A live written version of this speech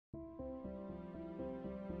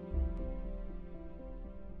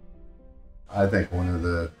I think one of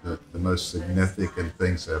the most significant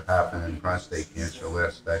things that have happened in prostate cancer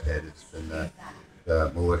last decade has been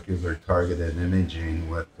the molecular targeted imaging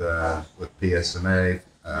with PSMA,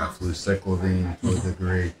 fluciclovine to a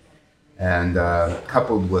degree. And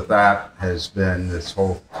coupled with that has been this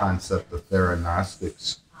whole concept of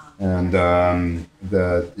Theranostics and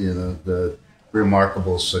the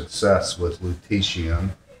remarkable success with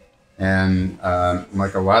Lutetium. And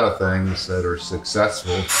like a lot of things that are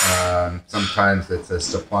successful, sometimes it's a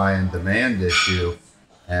supply and demand issue.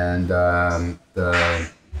 And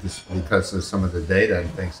just because of some of the data and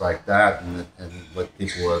things like that, and what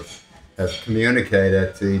people have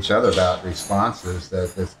communicated to each other about responses,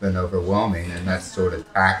 that's been overwhelming, and that's sort of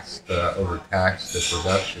overtaxed the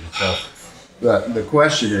production. So the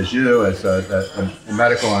question is, you as a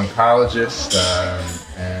medical oncologist,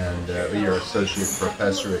 and you're associate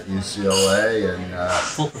professor at UCLA, and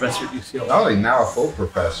full professor at UCLA. Oh, now a full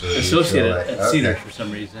professor at associate UCLA. at Cedars for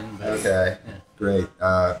some reason. But, okay, yeah. Great.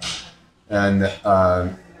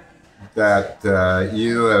 That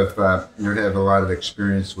you have a lot of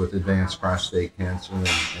experience with advanced prostate cancer,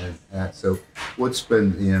 and so what's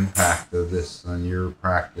been the impact of this on your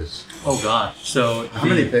practice? Oh gosh! So how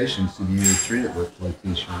many patients have you treated with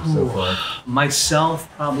Lutetium so far? Myself,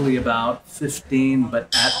 probably about 15,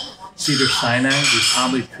 but at Cedars-Sinai, we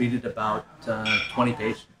probably treated about 20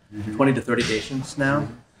 patients, 20 to 30 patients now,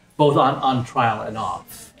 both on trial and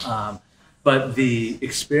off. But the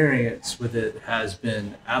experience with it has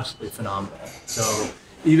been absolutely phenomenal. So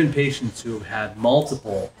even patients who have had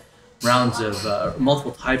multiple rounds of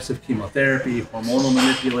multiple types of chemotherapy, hormonal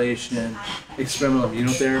manipulation, experimental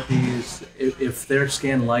immunotherapies, if their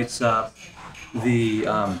scan lights up, the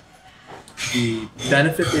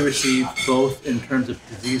benefit they receive, both in terms of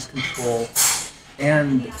disease control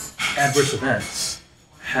and adverse events,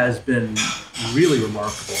 has been really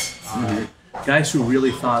remarkable. Guys who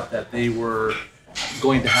really thought that they were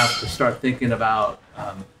going to have to start thinking about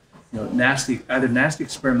either nasty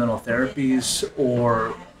experimental therapies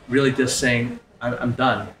or really just saying I'm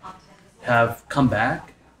done, have come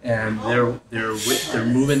back, and they're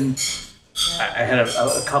moving. I had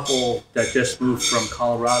a couple that just moved from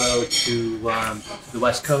Colorado to the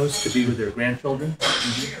West Coast to be with their grandchildren,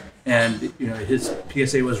 and his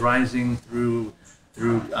PSA was rising through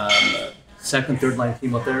second, third line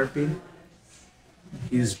chemotherapy.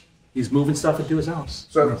 He's moving stuff into his house.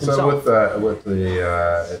 So with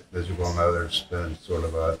the as you well know, there's been sort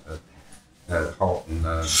of a halt in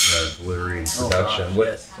delivery and production.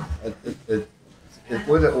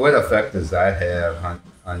 What effect does that have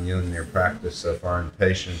on you and your practice so far in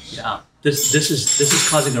patients? Yeah, this is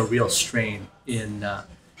causing a real strain in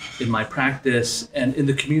my practice and in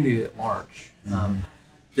the community at large.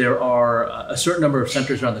 There are a certain number of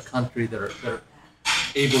centers around the country that are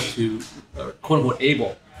able to, quote unquote,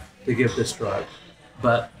 able to give this drug,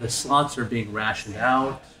 but the slots are being rationed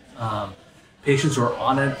out. Patients who are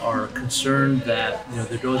on it are concerned that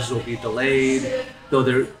their doses will be delayed, though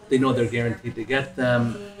they know they're guaranteed to get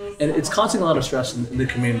them, and it's causing a lot of stress in the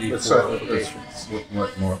community for patients.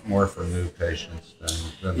 More for new patients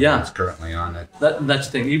than the ones currently on it. That's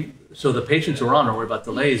the thing. So the patients who are on are worried about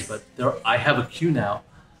delays, but I have a queue now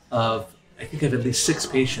of, I think I have at least 6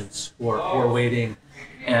 patients who are waiting.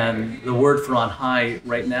 And the word from on high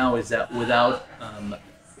right now is that without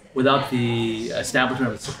the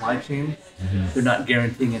establishment of a supply chain, they're not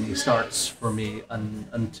guaranteeing any starts for me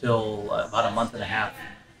until about a month and a half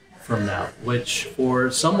from now, which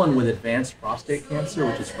for someone with advanced prostate cancer,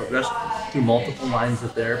 which has progressed through multiple lines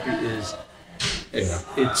of therapy,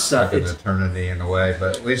 it's like an eternity in a way,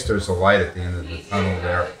 but at least there's a light at the end of the tunnel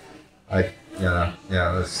there.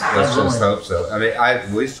 Let's just hope so. I mean,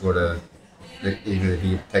 at least would have, even if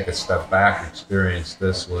you take a step back, experienced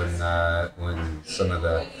this when some of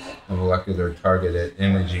the molecular targeted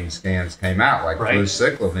imaging scans came out, like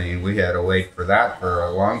fluciclovine. We had to wait for that for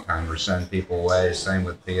a long time, or send people away. Same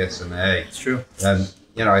with PSMA. It's true. And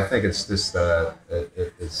I think it's just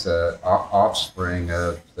it's offspring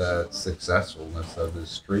of the successfulness of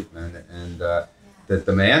this treatment and the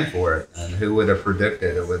demand for it. And who would have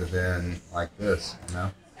predicted it would have been like this?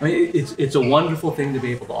 I mean, it's a wonderful thing to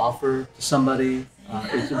be able to offer to somebody.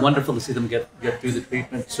 It's wonderful to see them get through the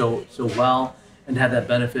treatment so well and have that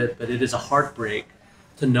benefit. But it is a heartbreak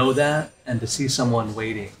to know that and to see someone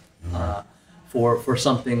waiting for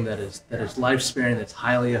something that is life sparing, that's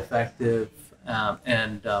highly effective,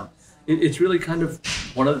 and it's really kind of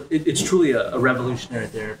it's truly a revolutionary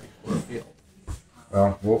therapy for the field.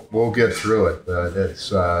 Well, we'll get through it, but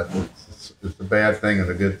it's a bad thing and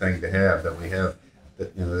a good thing to have that we have.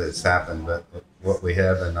 That's happened, but what we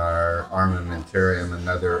have in our armamentarium,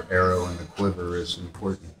 another arrow in the quiver, is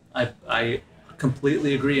important. I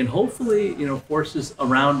completely agree, and hopefully, forces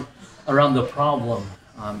around the problem,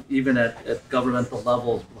 even at governmental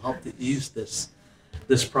levels, will help to ease this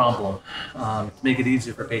problem, to make it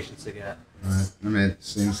easier for patients to get. Right. I mean, it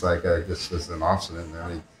seems like just as an offset, I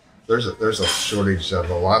mean, there's a shortage of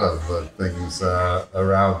a lot of things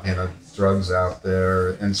around. Drugs out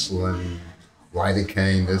there, insulin,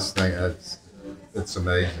 lidocaine. This thing, it's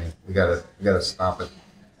amazing. We gotta stop it.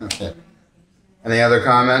 Okay. Any other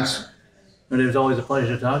comments? But it was always a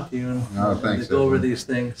pleasure to talk to you and Thanks, to go over Edwin. these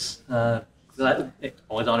things.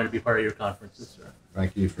 Always honored to be part of your conferences, sir.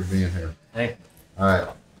 Thank you for being here. Hey. All right.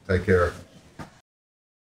 Take care.